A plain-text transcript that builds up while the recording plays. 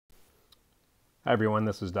Hi everyone,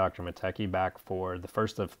 this is Dr. Mankiw back for the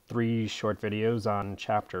first of 3 short videos on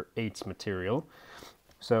Chapter 8's material.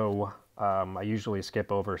 I usually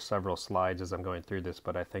skip over several slides as I'm going through this,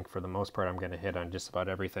 but I think for the most part I'm going to hit on just about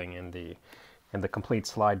everything in the complete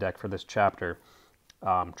slide deck for this chapter.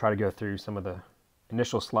 Try to go through some of the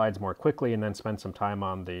initial slides more quickly and then spend some time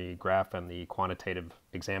on the graph and the quantitative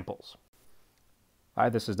examples. Hi,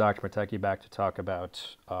 this is Dr. Mankiw back to talk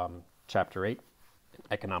about Chapter 8,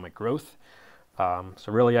 economic growth.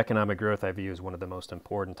 Really economic growth I view as one of the most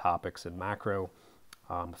important topics in macro.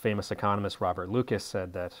 Famous economist Robert Lucas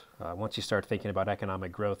said that once you start thinking about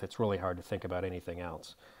economic growth, it's really hard to think about anything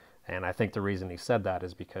else. And I think the reason he said that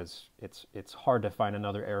is because it's hard to find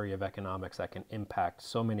another area of economics that can impact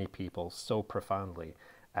so many people so profoundly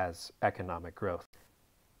as economic growth.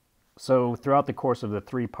 So throughout the course of the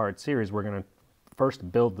 3-part series, we're going to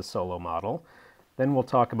first build the Solow model. Then we'll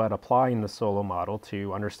talk about applying the Solow model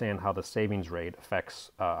to understand how the savings rate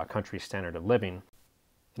affects a country's standard of living.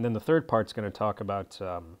 And then the third part is going to talk about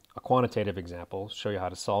a quantitative example, show you how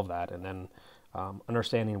to solve that, and then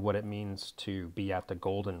understanding what it means to be at the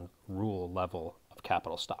golden rule level of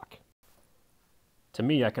capital stock. To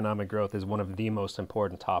me, economic growth is one of the most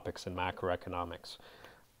important topics in macroeconomics.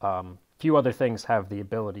 Few other things have the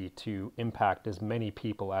ability to impact as many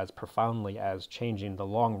people as profoundly as changing the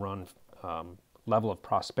long-run level of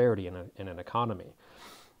prosperity in an economy.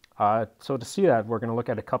 So to see that, we're going to look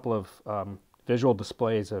at a couple of visual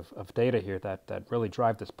displays of data here that really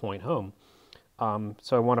drive this point home.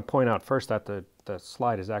 So I want to point out first that the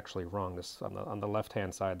slide is actually wrong. This on the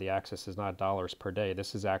left-hand side, the axis is not dollars per day.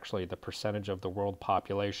 This is actually the percentage of the world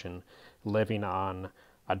population living on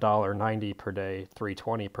 $1.90 per day,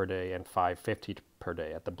 $3.20 per day, and $5.50 per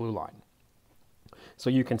day at the blue line. So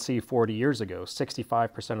you can see 40 years ago,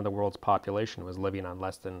 65% of the world's population was living on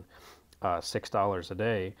less than $6 a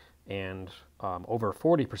day, and over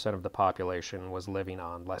 40% of the population was living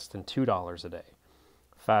on less than $2 a day.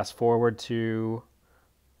 Fast forward to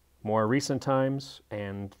more recent times,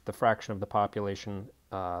 and the fraction of the population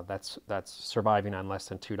that's surviving on less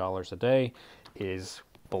than $2 a day is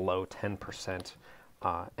below 10%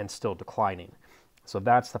 and still declining. So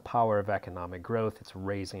that's the power of economic growth. It's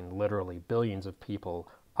raising literally billions of people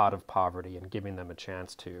out of poverty and giving them a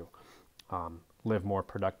chance to live more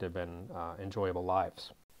productive and enjoyable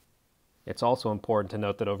lives. It's also important to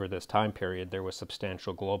note that over this time period there was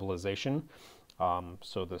substantial globalization.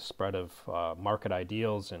 So the spread of market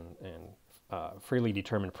ideals and freely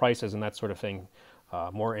determined prices and that sort of thing,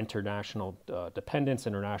 more international dependence,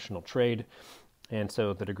 international trade. And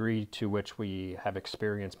so the degree to which we have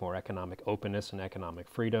experienced more economic openness and economic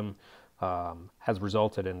freedom has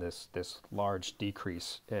resulted in this large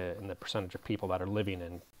decrease in the percentage of people that are living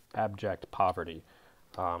in abject poverty.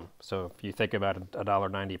 So if you think about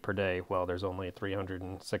 $1.90 per day, well, there's only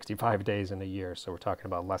 365 days in a year, so we're talking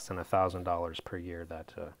about less than $1,000 per year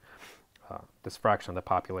that this fraction of the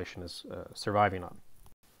population is surviving on.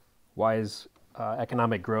 Why is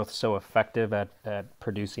economic growth so effective at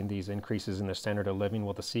producing these increases in the standard of living?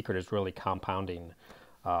 Well, the secret is really compounding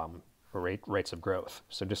rates of growth.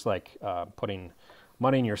 So just like putting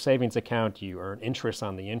money in your savings account, you earn interest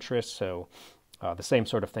on the interest. So the same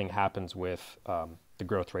sort of thing happens with the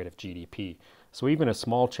growth rate of GDP. So even a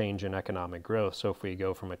small change in economic growth, so if we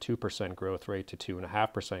go from a 2% growth rate to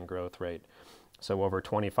 2.5% growth rate, so over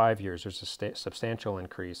 25 years, there's a substantial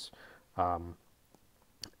increase.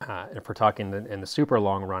 If we're talking in the super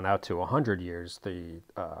long run out to 100 years, the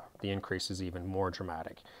increase is even more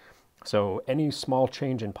dramatic. So any small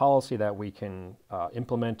change in policy that we can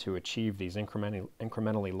implement to achieve these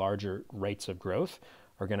incrementally larger rates of growth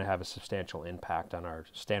are going to have a substantial impact on our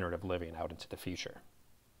standard of living out into the future.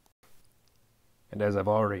 And as I've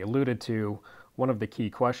already alluded to, one of the key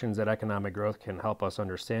questions that economic growth can help us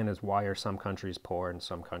understand is why are some countries poor and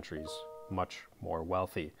some countries much more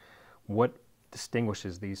wealthy? What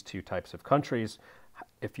distinguishes these two types of countries?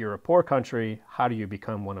 If you're a poor country, how do you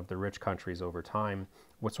become one of the rich countries over time?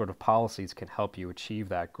 What sort of policies can help you achieve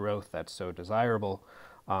that growth that's so desirable?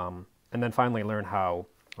 And then finally learn how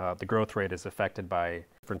the growth rate is affected by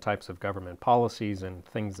different types of government policies and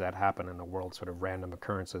things that happen in the world, sort of random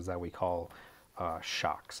occurrences that we call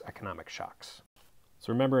shocks, economic shocks.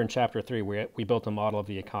 So remember in Chapter 3, we built a model of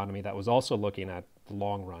the economy that was also looking at the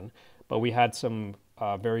long run, but we had some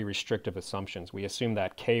very restrictive assumptions. We assumed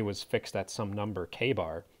that K was fixed at some number, K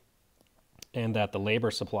bar, and that the labor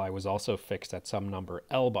supply was also fixed at some number,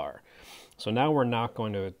 L bar. So now we're not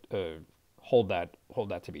going to hold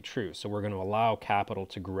that to be true. So we're going to allow capital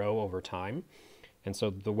to grow over time. And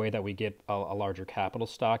so the way that we get a larger capital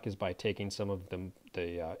stock is by taking some of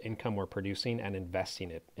the income we're producing and investing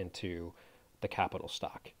it into the capital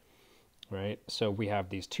stock, right? So we have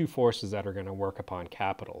these two forces that are going to work upon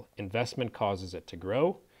capital. Investment causes it to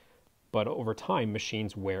grow, but over time,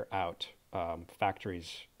 machines wear out.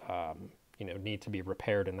 Factories, need to be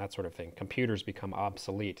repaired and that sort of thing. Computers become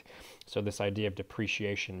obsolete. So this idea of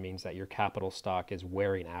depreciation means that your capital stock is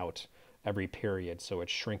wearing out every period, so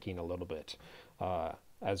it's shrinking a little bit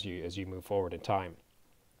as you move forward in time.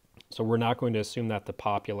 So we're not going to assume that the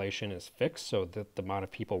population is fixed, so that the amount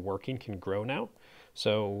of people working can grow now.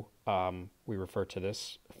 So we refer to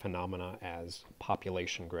this phenomena as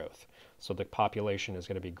population growth. So the population is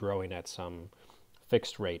going to be growing at some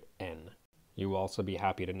fixed rate n. You will also be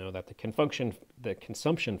happy to know that the consumption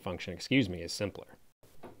function, is simpler.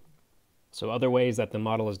 So other ways that the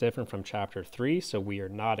model is different from Chapter 3, so we are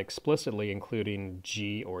not explicitly including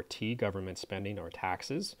G or T, government spending or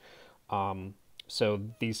taxes. So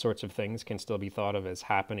these sorts of things can still be thought of as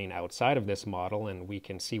happening outside of this model, and we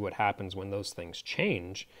can see what happens when those things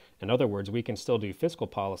change. In other words, we can still do fiscal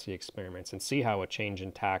policy experiments and see how a change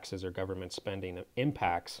in taxes or government spending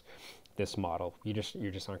impacts this model. You just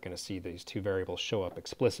aren't going to see these two variables show up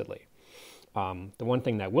explicitly. The one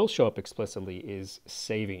thing that will show up explicitly is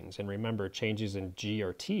savings. And remember, changes in G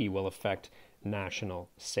or T will affect national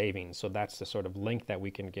savings. So that's the sort of link that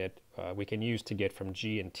we can use to get from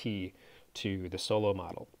G and T to the Solow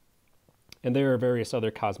model. And there are various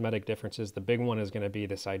other cosmetic differences. The big one is going to be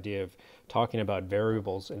this idea of talking about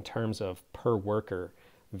variables in terms of per worker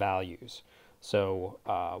values. So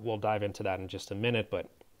we'll dive into that in just a minute, but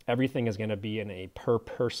everything is going to be in a per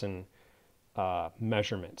person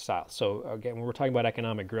measurement style. So again, when we're talking about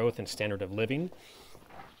economic growth and standard of living,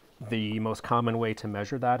 the most common way to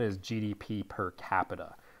measure that is GDP per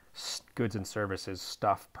capita, goods and services,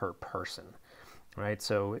 stuff per person, right?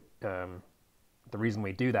 So the reason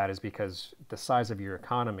we do that is because the size of your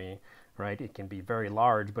economy, right, it can be very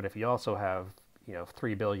large, but if you also have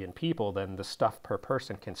 3 billion people, then the stuff per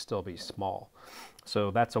person can still be small.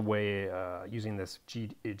 So that's a way, using this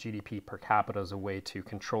GDP per capita as a way to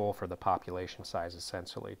control for the population size,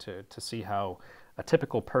 essentially, to see how a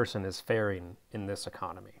typical person is faring in this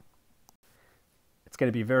economy. It's going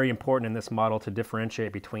to be very important in this model to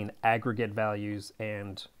differentiate between aggregate values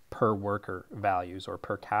and per worker values or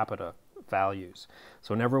per capita values.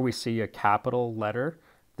 So whenever we see a capital letter,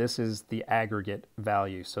 this is the aggregate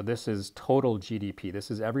value. So this is total GDP. This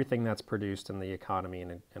is everything that's produced in the economy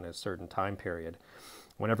in a certain time period.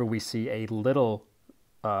 Whenever we see a little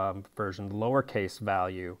version, lowercase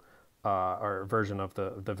value, or version of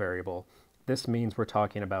the variable, this means we're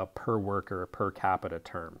talking about per worker, per capita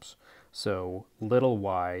terms. So little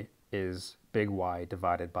y is big Y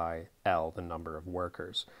divided by L, the number of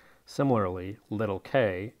workers. Similarly, little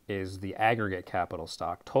k is the aggregate capital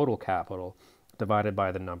stock, total capital, divided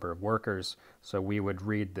by the number of workers. So we would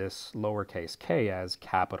read this lowercase k as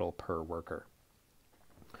capital per worker.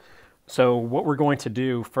 So what we're going to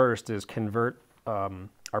do first is convert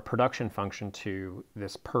our production function to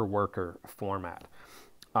this per worker format.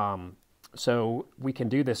 So we can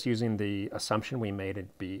do this using the assumption we made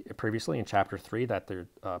previously in Chapter 3 that the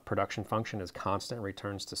production function is constant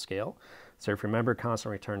returns to scale. So if you remember,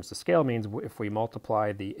 constant returns to scale means if we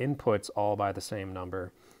multiply the inputs all by the same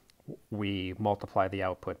number, we multiply the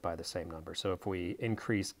output by the same number. So if we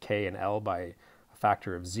increase k and L by a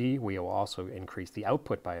factor of z, we will also increase the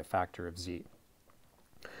output by a factor of z.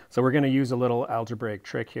 So we're going to use a little algebraic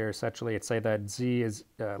trick here. Essentially, it's say that z is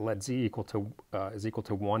let z is equal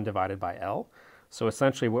to 1 divided by L. So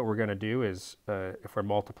essentially, what we're going to do is, if we're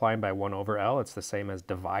multiplying by 1 over L, it's the same as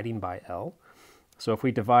dividing by L. So if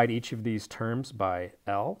we divide each of these terms by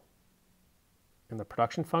L in the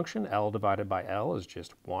production function, L divided by L is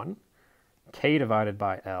just 1. K divided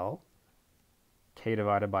by L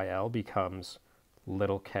becomes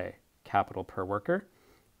little k, capital per worker.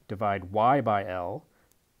 Divide Y by L,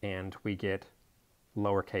 and we get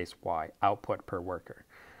lowercase y, output per worker.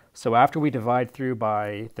 So after we divide through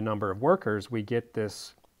by the number of workers, we get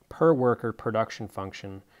this per worker production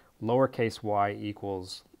function, lowercase y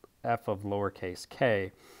equals f of lowercase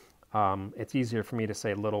k. It's easier for me to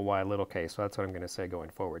say little y, little k, so that's what I'm going to say going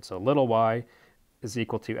forward. So little y is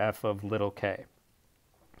equal to f of little k,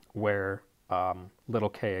 where little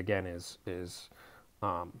k again is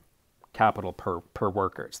capital per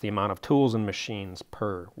worker. It's the amount of tools and machines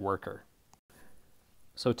per worker.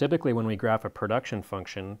 So typically when we graph a production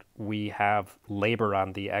function, we have labor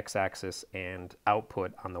on the x-axis and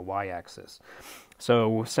output on the y-axis.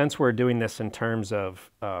 So since we're doing this in terms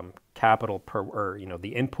of capital per, or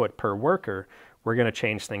the input per worker, we're going to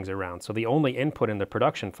change things around. So the only input in the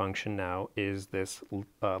production function now is this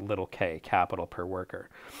little k, capital per worker.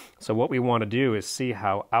 So what we want to do is see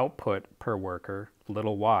how output per worker,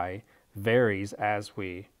 little y, varies as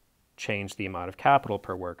we change the amount of capital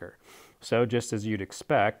per worker. So just as you'd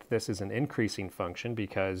expect, this is an increasing function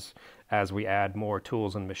because as we add more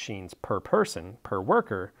tools and machines per person, per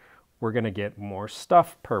worker, we're going to get more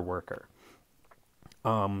stuff per worker.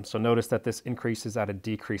 So notice that this increases at a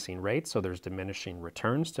decreasing rate, so there's diminishing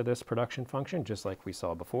returns to this production function, just like we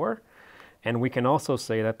saw before. And we can also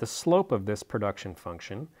say that the slope of this production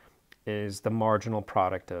function is the marginal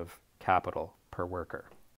product of capital per worker.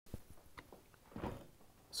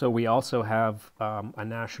 So we also have a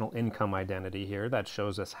national income identity here that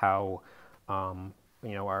shows us how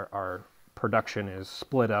our production is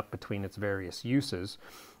split up between its various uses.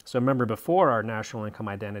 So remember, before our national income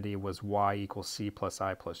identity was y equals c plus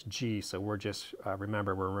I plus g. So we're just,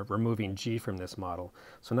 remember, we're removing g from this model.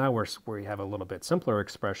 So now we have a little bit simpler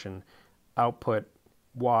expression. Output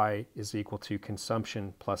y is equal to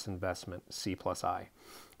consumption plus investment, c plus I.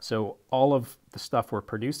 So all of the stuff we're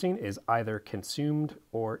producing is either consumed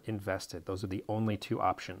or invested. Those are the only two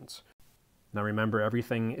options. Now remember,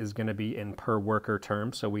 everything is going to be in per worker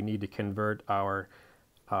terms, so we need to convert our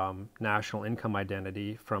national income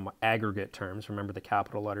identity from aggregate terms. Remember the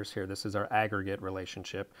capital letters here. This is our aggregate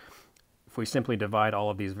relationship. If we simply divide all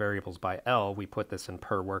of these variables by L, we put this in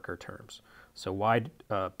per worker terms. So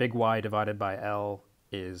big Y divided by L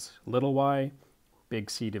is little y, big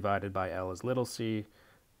C divided by L is little c,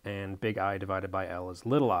 and big I divided by L is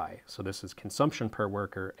little I. So this is consumption per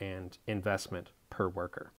worker and investment per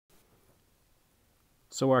worker.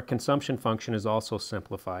 So our consumption function is also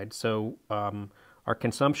simplified. So our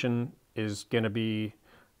consumption is going to be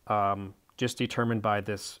just determined by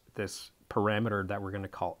this parameter that we're going to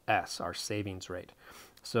call S, our savings rate.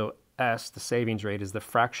 So S, the savings rate, is the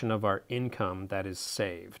fraction of our income that is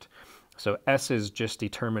saved. So S is just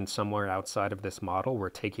determined somewhere outside of this model. We're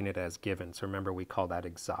taking it as given. So remember, we call that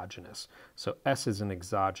exogenous. So S is an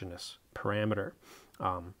exogenous parameter.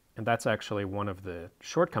 And that's actually one of the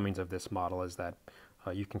shortcomings of this model, is that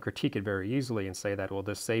you can critique it very easily and say that, well,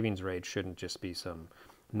 this savings rate shouldn't just be some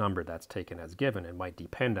number that's taken as given. It might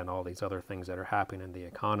depend on all these other things that are happening in the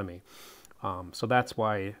economy. So that's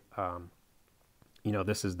why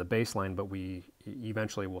this is the baseline, but we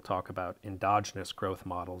eventually will talk about endogenous growth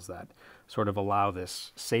models that sort of allow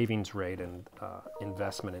this savings rate and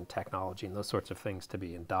investment in technology and those sorts of things to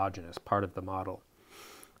be endogenous, part of the model.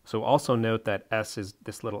 So also note that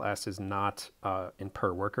this little s is not in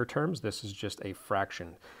per worker terms. This is just a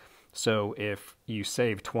fraction. So if you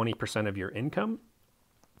save 20% of your income,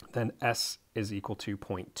 then S is equal to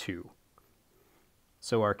 0.2.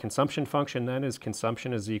 So our consumption function then is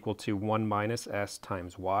consumption is equal to 1 minus S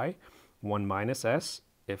times Y. 1 minus S,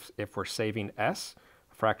 if we're saving S,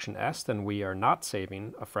 a fraction S, then we are not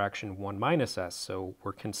saving a fraction 1 minus S. So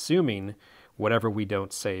we're consuming whatever we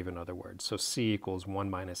don't save, in other words. So C equals 1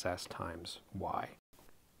 minus S times Y.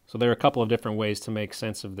 So there are a couple of different ways to make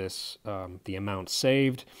sense of this, the amount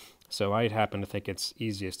saved. So I happen to think it's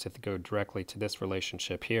easiest to go directly to this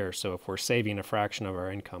relationship here. So if we're saving a fraction of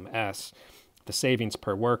our income S, the savings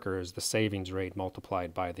per worker is the savings rate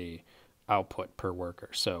multiplied by the output per worker.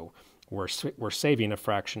 So we're saving a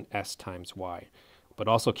fraction S times Y. But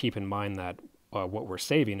also keep in mind that what we're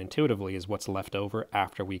saving intuitively is what's left over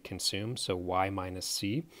after we consume. So Y minus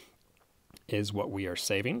C is what we are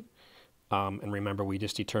saving. And remember, we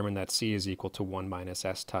just determined that C is equal to 1 minus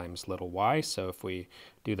S times little y. So if we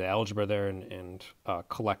do the algebra there and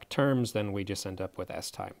collect terms, then we just end up with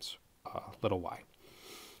S times little y.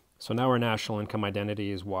 So now our national income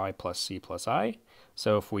identity is Y plus C plus I.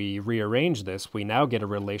 So if we rearrange this, we now get a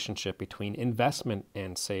relationship between investment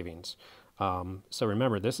and savings. So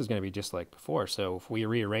remember, this is going to be just like before. So if we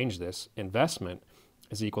rearrange this, investment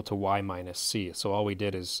is equal to Y minus C. So all we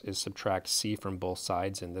did is subtract C from both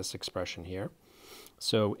sides in this expression here.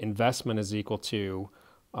 So investment is equal to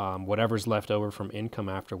whatever's left over from income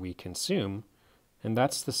after we consume. And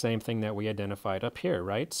that's the same thing that we identified up here,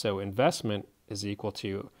 right? So investment is equal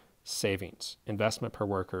to savings. Investment per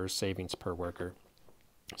worker, savings per worker.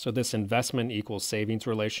 So this investment equals savings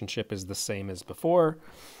relationship is the same as before.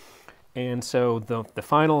 And so the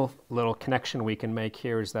final little connection we can make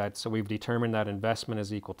here is that, so we've determined that investment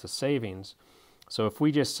is equal to savings. So if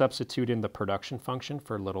we just substitute in the production function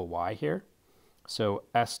for little y here, so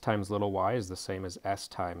S times little y is the same as S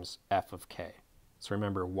times f of k. So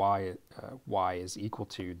remember, y is equal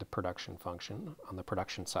to the production function on the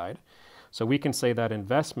production side. So we can say that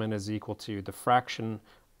investment is equal to the fraction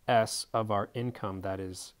S of our income that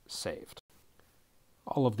is saved.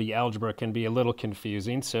 All of the algebra can be a little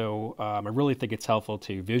confusing, so I really think it's helpful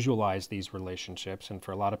to visualize these relationships, and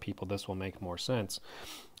for a lot of people this will make more sense.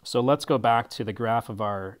 So let's go back to the graph of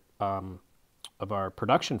our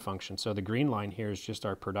production function. So the green line here is just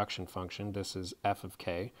our production function. This is f of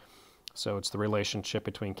k. So it's the relationship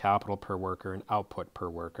between capital per worker and output per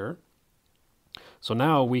worker. So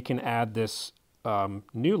now we can add this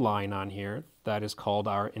new line on here that is called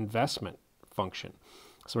our investment function.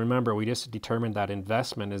 So remember, we just determined that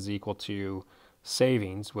investment is equal to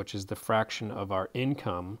savings, which is the fraction of our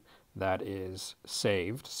income that is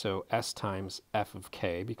saved. So S times f of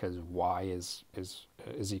k, because y is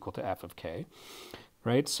equal to f of k,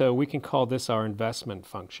 right? So we can call this our investment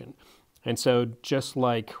function. And so just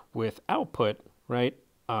like with output, right,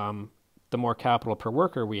 the more capital per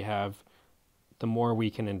worker we have, the more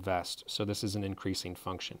we can invest. So this is an increasing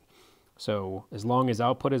function. So as long as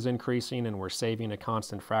output is increasing and we're saving a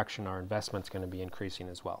constant fraction, our investment's going to be increasing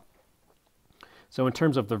as well. So in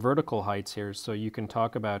terms of the vertical heights here, so you can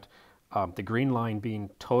talk about the green line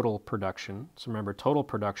being total production. So remember, total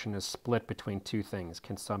production is split between two things,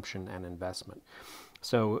 consumption and investment.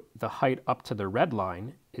 So the height up to the red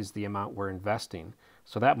line is the amount we're investing.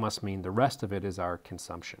 So that must mean the rest of it is our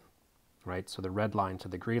consumption, right? So the red line to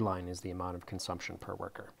the green line is the amount of consumption per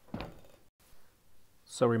worker.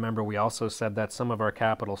 So remember, we also said that some of our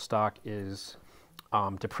capital stock is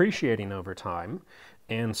depreciating over time.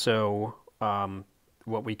 And so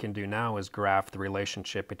what we can do now is graph the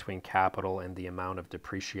relationship between capital and the amount of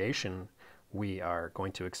depreciation we are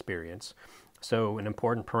going to experience. So an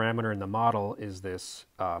important parameter in the model is this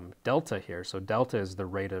delta here. So delta is the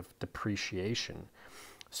rate of depreciation.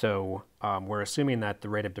 So we're assuming that the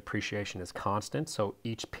rate of depreciation is constant. So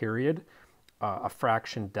each period, a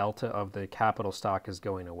fraction delta of the capital stock is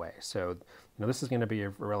going away. So this is going to be a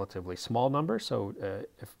relatively small number. So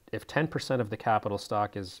if 10% of the capital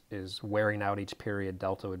stock is wearing out each period,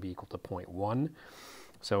 delta would be equal to 0.1.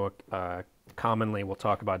 So commonly we'll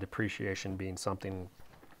talk about depreciation being something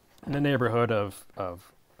in the neighborhood of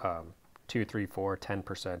 2, 3, 4,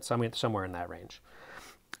 10%, somewhere in that range.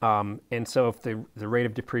 And so if the rate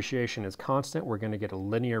of depreciation is constant, we're going to get a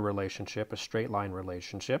linear relationship, a straight line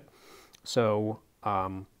relationship. So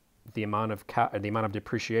the amount of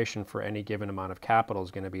depreciation for any given amount of capital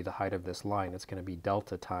is going to be the height of this line. It's going to be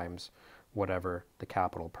delta times whatever the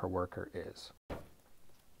capital per worker is.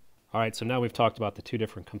 All right, so now we've talked about the two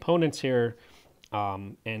different components here.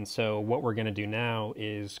 And so what we're going to do now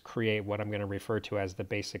is create what I'm going to refer to as the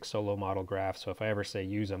basic Solow model graph. So if I ever say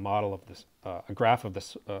use a model of this, a graph of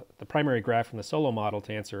this, the primary graph from the Solow model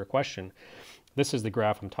to answer a question, this is the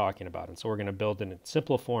graph I'm talking about. And so we're going to build in a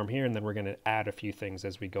simple form here, and then we're going to add a few things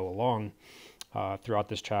as we go along throughout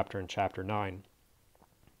this chapter in chapter 9.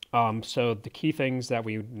 So the key things that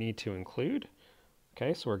we need to include,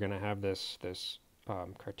 okay, so we're going to have this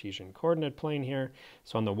Cartesian coordinate plane here.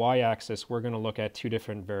 So on the y-axis, we're going to look at two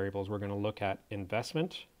different variables. We're going to look at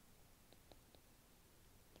investment,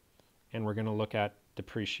 and we're going to look at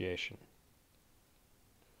depreciation.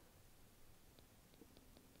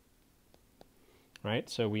 Right?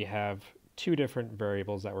 So we have two different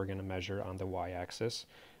variables that we're going to measure on the y-axis,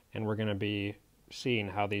 and we're going to be seeing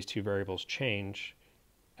how these two variables change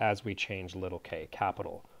as we change little k,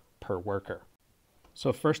 capital per worker.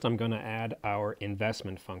 So first I'm going to add our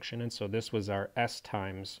investment function, and so this was our S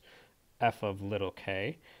times f of little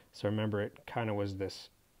k. So remember, it kind of was this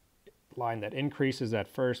line that increases at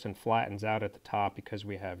first and flattens out at the top because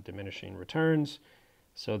we have diminishing returns.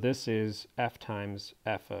 So this is f times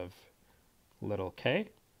f of little k,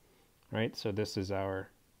 right? So this is our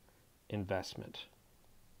investment.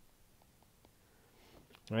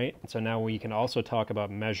 Right? And so now we can also talk about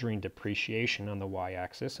measuring depreciation on the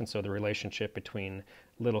y-axis. And so the relationship between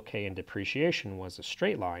little k and depreciation was a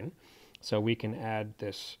straight line. So we can add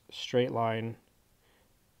this straight line,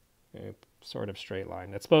 sort of straight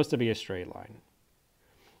line. That's supposed to be a straight line,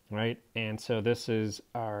 right? And so this is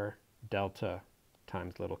our delta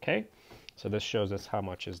times little k. So this shows us how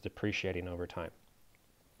much is depreciating over time.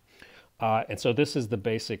 And so this is the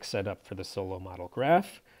basic setup for the Solow model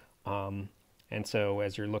graph. And so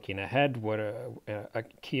as you're looking ahead, what a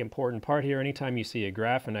key important part here, anytime you see a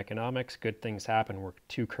graph in economics, good things happen where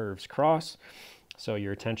two curves cross. So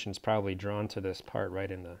your attention is probably drawn to this part right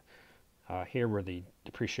in the, here where the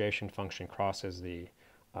depreciation function crosses the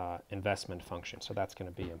investment function. So that's going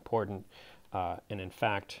to be important. And in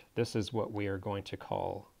fact, this is what we are going to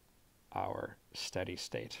call our steady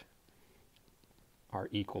state, our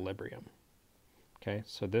equilibrium. Okay,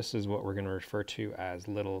 so this is what we're going to refer to as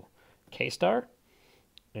little k star,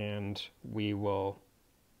 and we will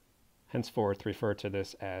henceforth refer to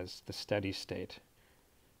this as the steady state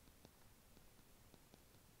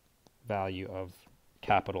value of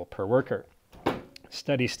capital per worker.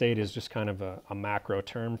 Steady state is just kind of a macro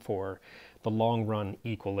term for the long run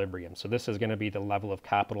equilibrium. So this is going to be the level of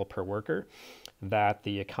capital per worker that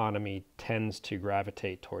the economy tends to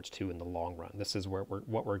gravitate towards in the long run. This is where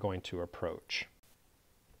what we're going to approach.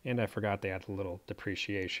 And I forgot to add a little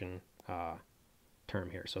depreciation term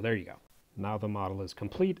here. So there you go. Now the model is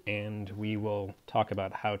complete, and we will talk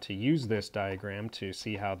about how to use this diagram to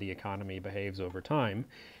see how the economy behaves over time.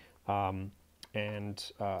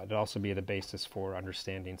 It'll also be the basis for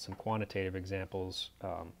understanding some quantitative examples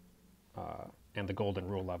and the golden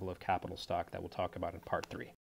rule level of capital stock that we'll talk about in part 3.